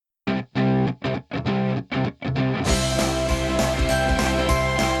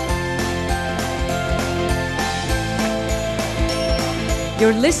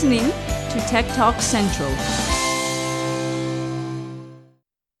You're listening to Tech Talk Central.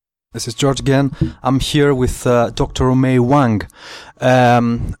 This is George again. I'm here with Dr. Romei Wang,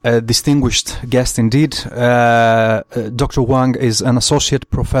 a distinguished guest indeed. Dr. Wang is an associate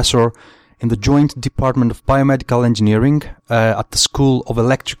professor in the Joint Department of Biomedical Engineering at the School of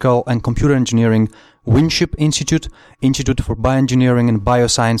Electrical and Computer Engineering, Winship Institute, Institute for Bioengineering and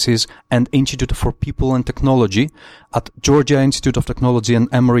Biosciences, and Institute for People and Technology at Georgia Institute of Technology and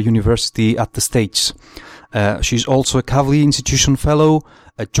Emory University at the States. She's also a Kavli Institution Fellow,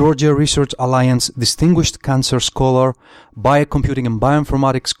 a Georgia Research Alliance Distinguished Cancer Scholar, Biocomputing and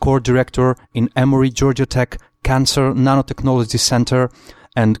Bioinformatics Core Director in Emory Georgia Tech Cancer Nanotechnology Center,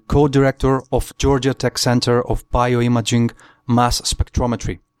 and co-director of Georgia Tech Center of Bioimaging Mass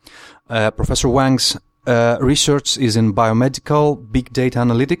Spectrometry. Professor Wang's research is in biomedical big data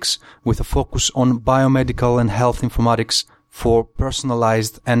analytics with a focus on biomedical and health informatics for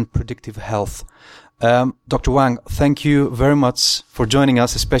personalized and predictive health. Dr. Wang, thank you very much for joining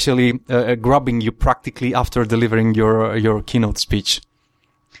us, especially grabbing you practically after delivering your keynote speech.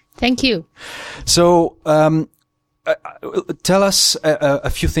 Thank you. So, tell us a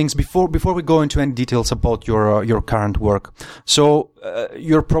few things before we go into any details about your current work. So,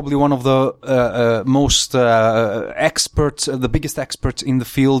 you're probably one of the most experts, the biggest experts in the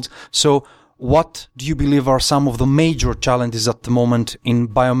field. So, what do you believe are some of the major challenges at the moment in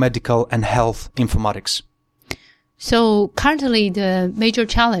biomedical and health informatics? So currently the major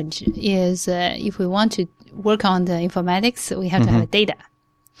challenge is if we want to work on the informatics, we have to have data.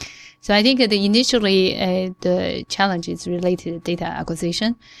 So I think that initially the challenge is related to data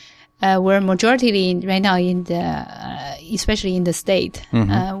acquisition. We're majority right now in the, especially in the state,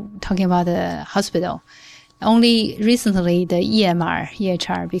 talking about the hospital. Only recently the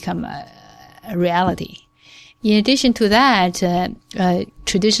EHR become a reality. In addition to that,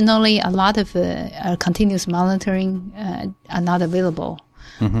 traditionally a lot of continuous monitoring are not available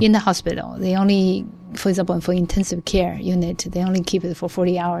in the hospital. They only, for example, for intensive care unit, they only keep it for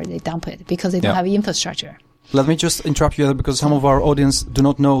 40 hours, they dump it because they don't have infrastructure. Let me just interrupt you there because some of our audience do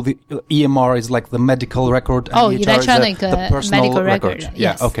not know the EMR is like the medical record. And electronic the personal medical record. Yeah,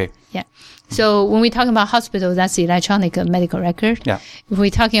 yes. okay. Yeah. So when we're talking about hospital, that's the electronic medical record. Yeah. If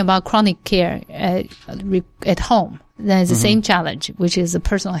we're talking about chronic care at home, then it's the same challenge, which is the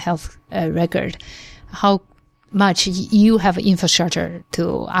personal health record. How much you have infrastructure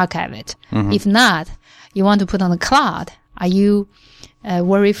to archive it. If not, you want to put on the cloud. Are you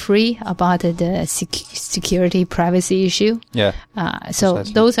worry-free about the security privacy issue? Yeah. So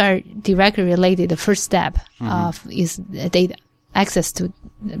precisely. those are directly related. The first step is data, access to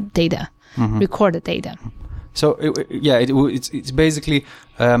data, recorded data. So it's basically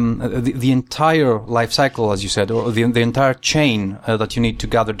the entire life cycle, as you said, or the entire chain that you need to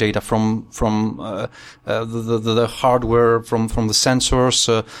gather data from the hardware, from the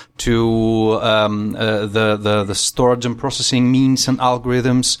sensors to the storage and processing means and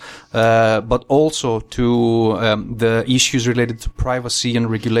algorithms, but also to the issues related to privacy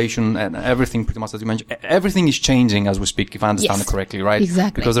and regulation and everything pretty much that you mentioned. Everything is changing as we speak, if I understand it correctly, right?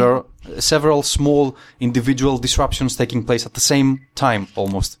 Exactly. Because there are several small individual disruptions taking place at the same time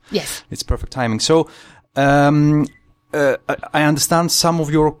almost. Yes. It's perfect timing. So, I understand some of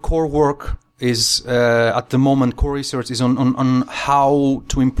your core work is, at the moment, core research is on how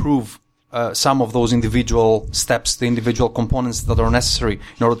to improve, some of those individual steps, the individual components that are necessary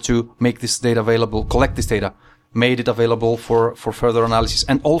in order to make this data available, collect this data, made it available for further analysis,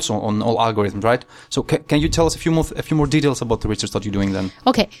 and also on all algorithms, right? So can you tell us a few more details about the research that you're doing then?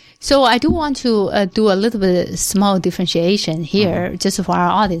 Okay. So I do want to do a little bit small differentiation here, just for our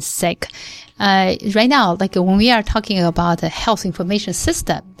audience sake. Right now, like when we are talking about the health information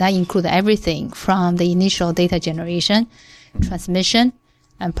system, that includes everything from the initial data generation, transmission,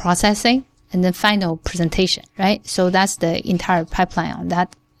 and processing, and then final presentation, right? So that's the entire pipeline on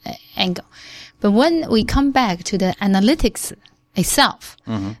that angle. But when we come back to the analytics itself,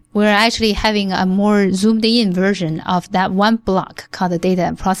 we're actually having a more zoomed in version of that one block called the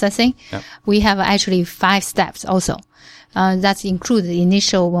data processing. Yep. We have actually 5 steps also. That's include the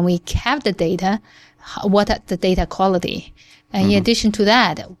initial, when we have the data, what are the data quality? And in addition to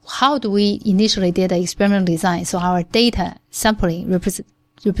that, how do we initially did the experimental design? So our data sampling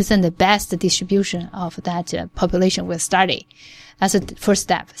represent the best distribution of that population we're studying. That's the first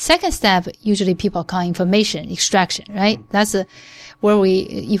step. Second step, usually people call information extraction, right? That's where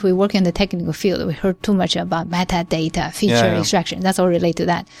if we work in the technical field, we heard too much about metadata, feature extraction. That's all related to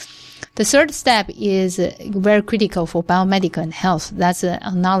that. The third step is very critical for biomedical and health. That's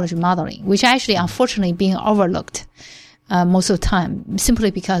knowledge modeling, which actually unfortunately being overlooked. most of the time,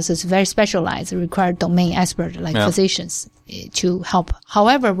 simply because it's very specialized, require domain expert like physicians to help.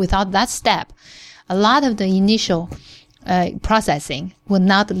 However, without that step, a lot of the initial processing will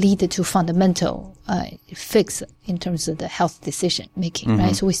not lead to fundamental fix in terms of the health decision making,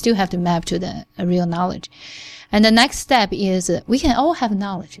 right? So we still have to map to the real knowledge. And the next step is we can all have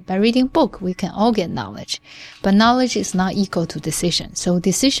knowledge. By reading book, we can all get knowledge. But knowledge is not equal to decision. So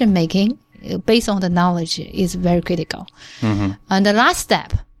decision making based on the knowledge is very critical. And the last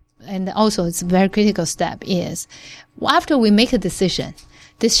step, and also it's a very critical step, is after we make a decision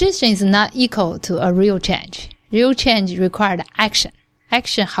is not equal to a real change. Real change required action.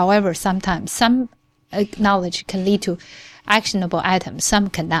 Action, however, sometimes some knowledge can lead to actionable items, some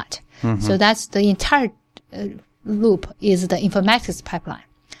cannot. So that's the entire loop is the informatics pipeline.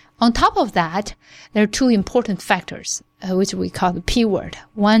 On top of that, there are two important factors, which we call the P word.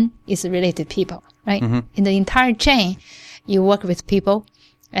 One is related to people, right? In the entire chain, you work with people,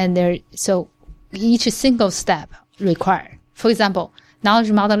 and so each single step required. For example,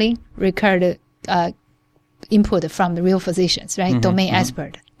 knowledge modeling required input from the real physicians, right? Domain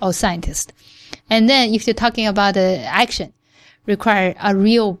expert or scientist. And then if you're talking about action, require a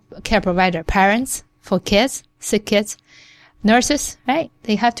real care provider, parents for kids, sick kids, nurses, right?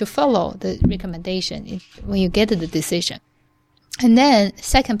 They have to follow the recommendation when you get to the decision. And then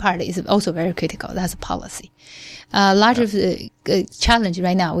second part is also very critical. That's policy. A lot of the challenge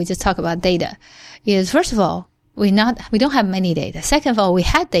right now, we just talk about data, is first of all, we don't have many data. Second of all, we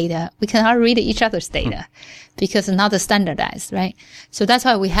had data. We cannot read each other's data because it's not standardized, right? So that's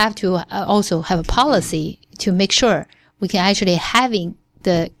why we have to also have a policy to make sure we can actually having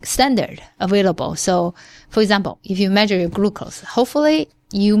the standard available. So, for example, if you measure your glucose, hopefully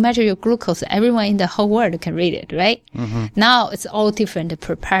you measure your glucose, everyone in the whole world can read it, right? Now it's all different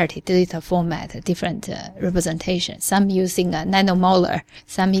proprietary data format, different representation. Some using nanomolar,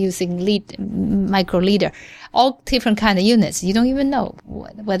 some using microliter, all different kind of units. You don't even know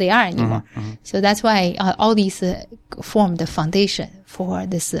what they are anymore. So that's why all these form the foundation for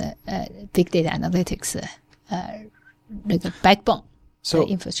this big data analytics like a backbone. So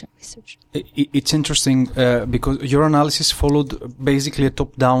infrastructure research. It's interesting because your analysis followed basically a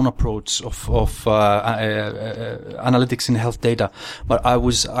top-down approach of analytics in health data. But I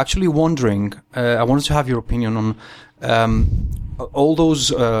was actually wondering, I wanted to have your opinion on all those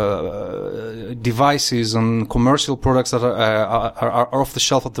devices and commercial products that are off the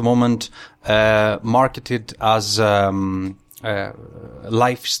shelf at the moment, marketed as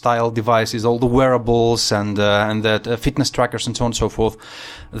lifestyle devices, all the wearables and the fitness trackers and so on and so forth,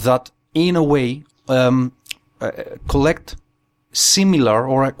 that in a way collect similar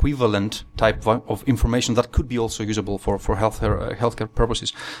or equivalent type of information that could be also usable for healthcare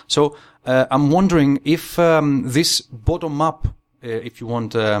purposes. So I'm wondering if this bottom-up, if you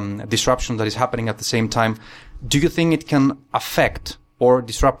want, disruption that is happening at the same time, do you think it can affect or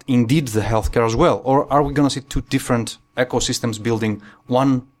disrupt indeed the healthcare as well? Or are we going to see two different ecosystems building,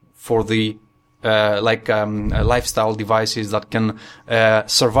 one for the lifestyle devices that can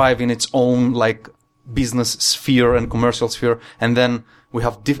survive in its own business sphere and commercial sphere, and then we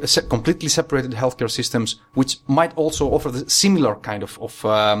have completely separated healthcare systems which might also offer the similar kind of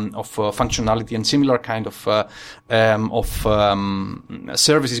functionality and similar kind of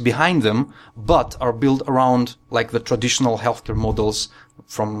services behind them, but are built around the traditional healthcare models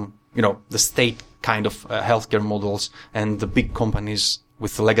from the state kind of healthcare models, and the big companies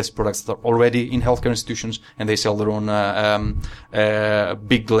with the legacy products that are already in healthcare institutions, and they sell their own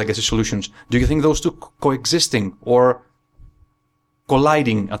big legacy solutions. Do you think those two coexisting or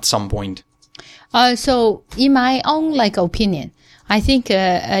colliding at some point? So in my own opinion, I think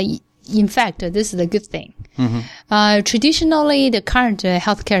in fact this is a good thing. Traditionally, the current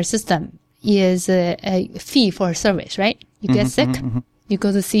healthcare system is a fee for service, right? You get sick, you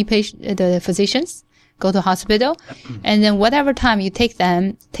go to see the physicians, go to hospital, and then whatever time you take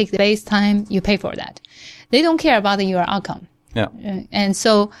the base time, you pay for that. They don't care about your outcome. Yeah. And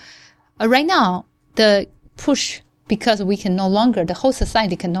so right now, the push, because the whole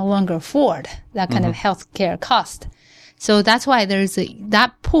society can no longer afford that kind of healthcare cost. So that's why there's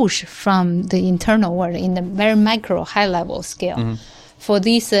that push from the internal world in the very micro, high level scale for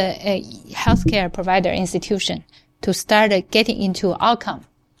these healthcare provider institution to start getting into outcome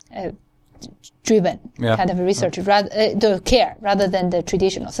driven kind of research, the care rather than the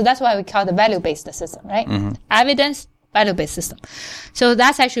traditional. So that's why we call it the value-based system, right? Evidence, value-based system. So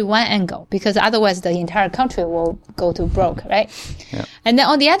that's actually one angle, because otherwise the entire country will go to broke, right? Yeah. And then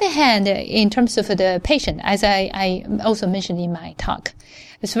on the other hand, in terms of the patient, as I also mentioned in my talk,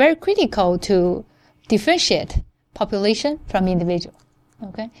 it's very critical to differentiate population from individual.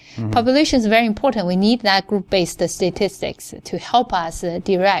 Okay. Population is very important. We need that group-based statistics to help us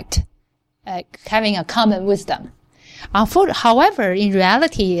direct having a common wisdom. However, in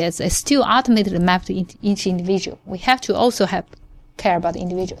reality, it's still ultimately mapped to each individual. We have to also care about the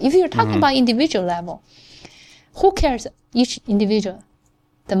individual. If you're talking about individual level, who cares each individual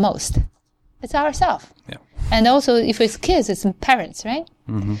the most? It's ourselves. Yeah. And also, if it's kids, it's parents, right?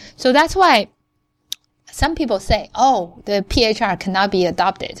 So that's why some people say, oh, the PHR cannot be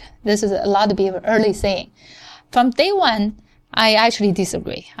adopted. This is a lot of people early saying. From day one, I actually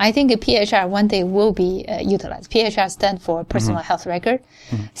disagree. I think a PHR one day will be utilized. PHR stands for Personal Health Record,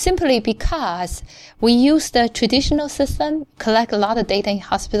 simply because we use the traditional system, collect a lot of data in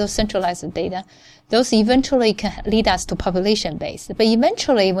hospitals, centralize the data. Those eventually can lead us to population-based. But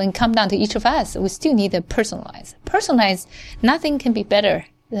eventually, when it comes down to each of us, we still need a personalized. Personalized, nothing can be better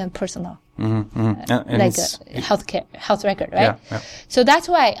than personal. Like a health record, right? Yeah. So that's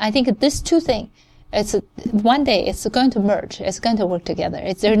why I think these two things, one day it's going to merge. It's going to work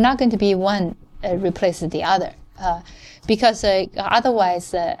together. They're not going to be one replaces the other. Because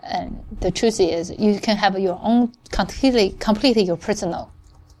otherwise, the truth is you can have your own completely your personal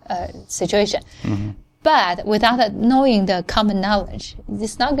situation. But without knowing the common knowledge,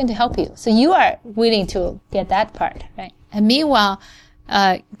 it's not going to help you. So you are willing to get that part, right? And meanwhile,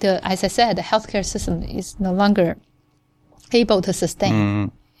 as I said, the healthcare system is no longer able to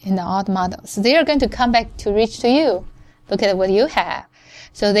sustain in the old model. So they are going to come back to reach to you, look at what you have.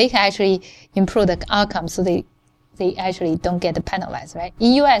 So they can actually improve the outcome so they actually don't get penalized, right?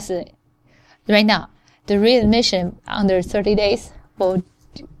 In U.S., right now, the readmission under 30 days will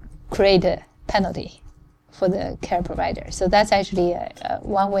create a penalty for the care provider. So that's actually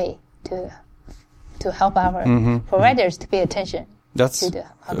one way to help our providers to pay attention. That's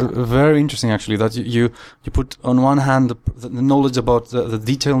very interesting, actually, that you put on one hand the knowledge about the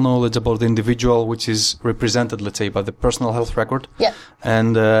detailed knowledge about the individual, which is represented, let's say, by the personal health record,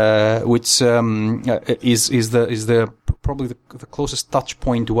 and which is the probably the closest touch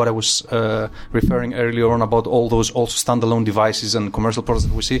point to what I was referring earlier on about all those also standalone devices and commercial products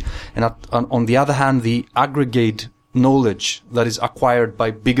that we see, and on the other hand, the aggregate knowledge that is acquired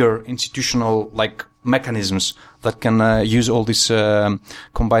by bigger institutional mechanisms that can use all this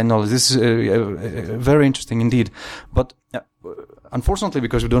combined knowledge. This is very interesting indeed. But unfortunately,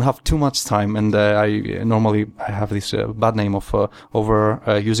 because we don't have too much time, and I have this bad name of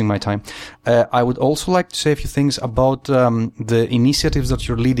over using my time, I would also like to say a few things about the initiatives that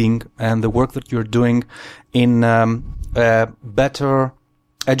you're leading and the work that you're doing in better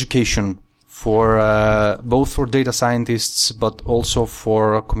education for both for data scientists, but also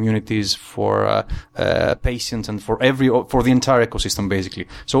for communities, for patients, and for the entire ecosystem, basically.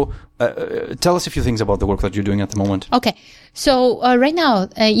 So, tell us a few things about the work that you're doing at the moment. Okay, so right now,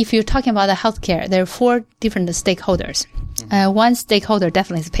 if you're talking about the healthcare, there are 4 different stakeholders. One stakeholder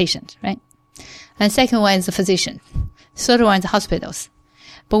definitely is the patient, right? And second one is the physician. Third one is the hospitals.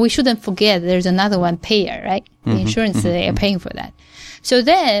 But we shouldn't forget there's another one, payer, right? The insurance, they are paying for that. So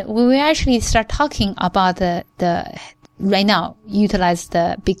then when we actually start talking about the right now, utilize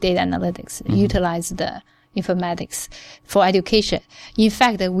the big data analytics, utilize the informatics for education. In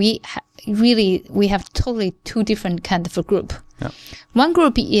fact, we have totally 2 different kind of a group. Yeah. One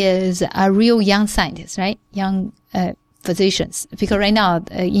group is a real young scientists, right? Young physicians. Because right now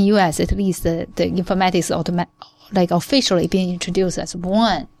in US, at least the informatics officially being introduced as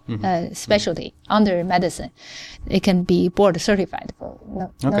one specialty under medicine. It can be board certified for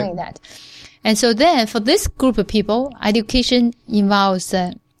knowing that. And so then for this group of people, education involves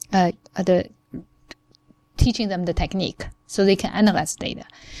the teaching them the technique so they can analyze data.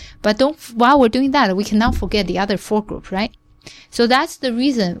 But while we're doing that, we cannot forget the other 4 groups, right? So that's the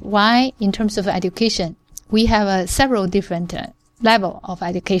reason why in terms of education, we have several different level of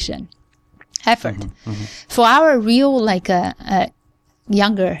education effort. For our real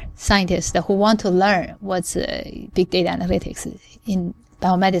younger scientists who want to learn what's big data analytics in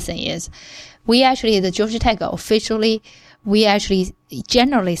biomedicine is, we actually, the Georgia Tech officially, we actually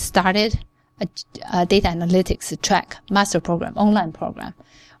generally started a data analytics track, master program, online program,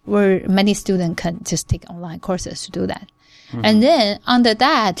 where many students can just take online courses to do that. And then under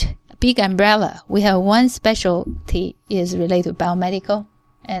that big umbrella, we have one specialty is related to biomedical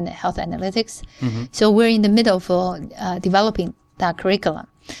and health analytics. So we're in the middle of developing that curriculum.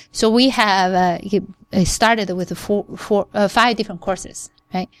 So we have started with 5 different courses,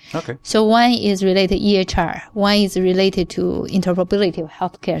 right? Okay. So one is related to EHR. One is related to interoperability of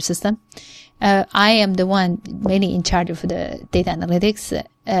healthcare system. I am the one mainly in charge of the data analytics.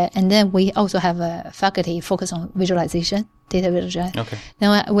 And then we also have a faculty focused on visualization, data visualization. Okay.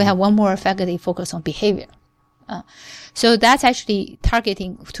 Then we have one more faculty focused on behavior. So that's actually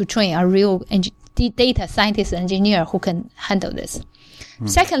targeting to train a real data scientist engineer who can handle this.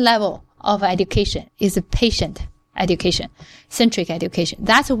 Second level of education is patient education, centric education.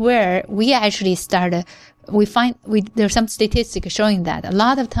 That's where we actually started. There's some statistics showing that a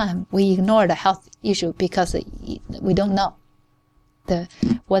lot of time we ignore the health issue because we don't know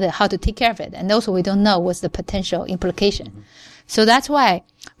how to take care of it. And also we don't know what's the potential implication. So that's why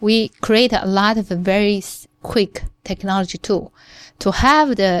we create a lot of very quick technology tool to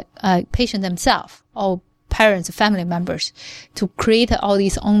have the patient themselves or parents, family members to create all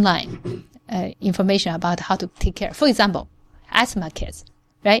these online information about how to take care. For example, asthma kids,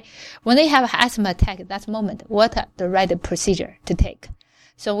 right? When they have asthma attack at that moment, what are the right procedure to take?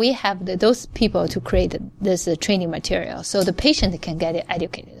 So we have those people to create this training material so the patient can get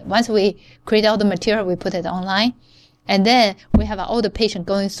educated. Once we create all the material, we put it online. And then we have all the patient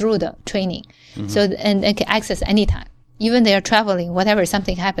going through the training. So, and they can access anytime. Even they are traveling, whatever,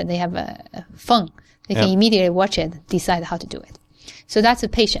 something happened, they have a phone. They can immediately watch it, decide how to do it. So that's the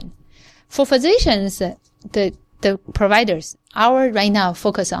patient. For physicians, the providers, right now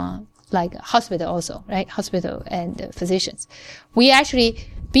focus on like hospital also, right? Hospital and physicians. We actually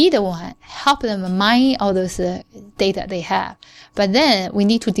be the one, help them mine all those data they have. But then we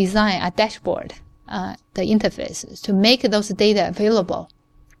need to design a dashboard, the interfaces to make those data available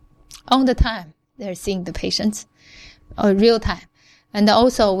on the time they're seeing the patients or real time. And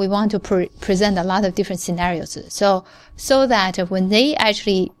also we want to present a lot of different scenarios. So that when they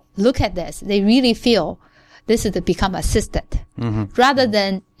actually look at this, they really feel this is to become assistant rather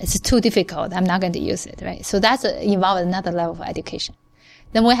than it's too difficult. I'm not going to use it, right? So that's involved another level of education.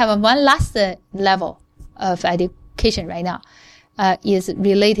 Then we have one last level of education right now, is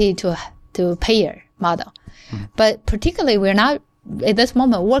related to payer model. But particularly we're not at this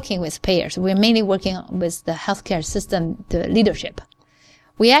moment working with payers. We're mainly working with the healthcare system, the leadership.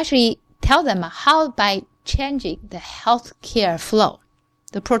 We actually tell them how by changing the healthcare flow,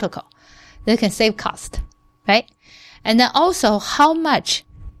 the protocol, they can save cost, right? And then also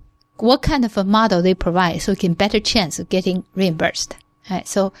what kind of a model they provide so it can better chance of getting reimbursed. Right?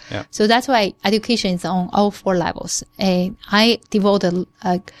 So that's why education is on all four levels. And I devoted,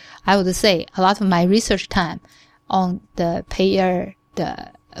 I would say, a lot of my research time on the payer,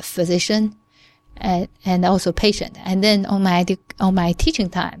 the physician, and also patient. And then on my teaching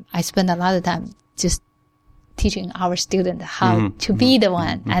time, I spend a lot of time just teaching our students how to be the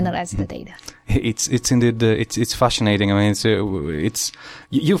one analyze the data. It's indeed it's fascinating. I mean,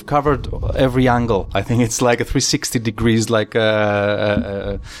 you've covered every angle. I think it's like a 360 degrees, like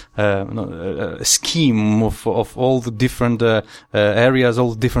a scheme of all the different areas,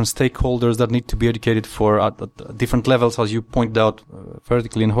 all the different stakeholders that need to be educated for at different levels, as you pointed out,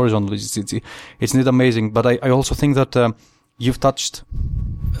 vertically and horizontally. It's indeed amazing. But I also think that you've touched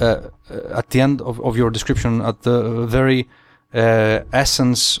at the end of your description at the very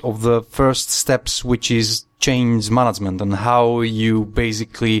essence of the first steps, which is change management and how you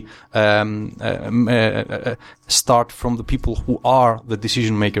basically start from the people who are the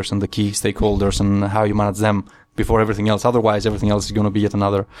decision makers and the key stakeholders and how you manage them before everything else. Otherwise, everything else is going to be yet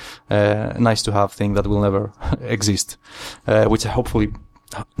another nice to have thing that will never exist, which hopefully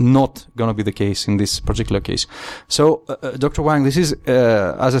not going to be the case in this particular case. So, Dr. Wang, this is,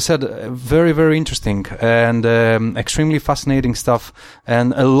 as I said, very, very interesting and extremely fascinating stuff,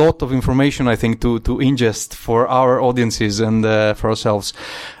 and a lot of information, I think, to ingest for our audiences and for ourselves.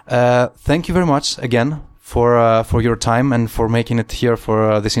 Thank you very much again for your time and for making it here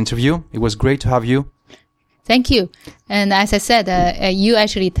for this interview. It was great to have you. Thank you. And as I said, you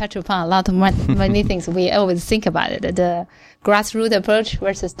actually touch upon a lot of many things we always think about it, the grassroots approach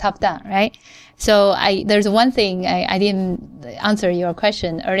versus top-down, right? So there's one thing I didn't answer your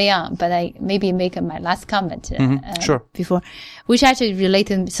question early on, but I maybe make my last comment sure. before, which actually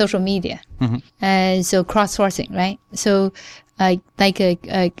related to social media. And so cross-sourcing, right? So like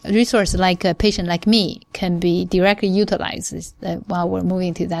a resource like a patient like me can be directly utilized while we're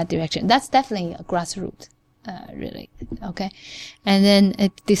moving to that direction. That's definitely a grassroots. Really. Okay. And then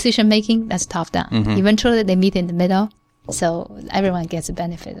decision making, that's top down. Eventually they meet in the middle. So everyone gets the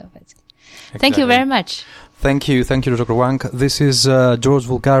benefit of it. Exactly. Thank you very much. Thank you. Thank you, Dr. Wang. This is George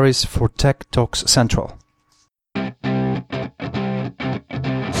Vulgaris for Tech Talks Central.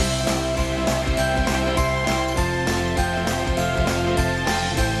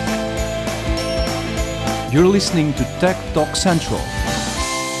 You're listening to Tech Talk Central.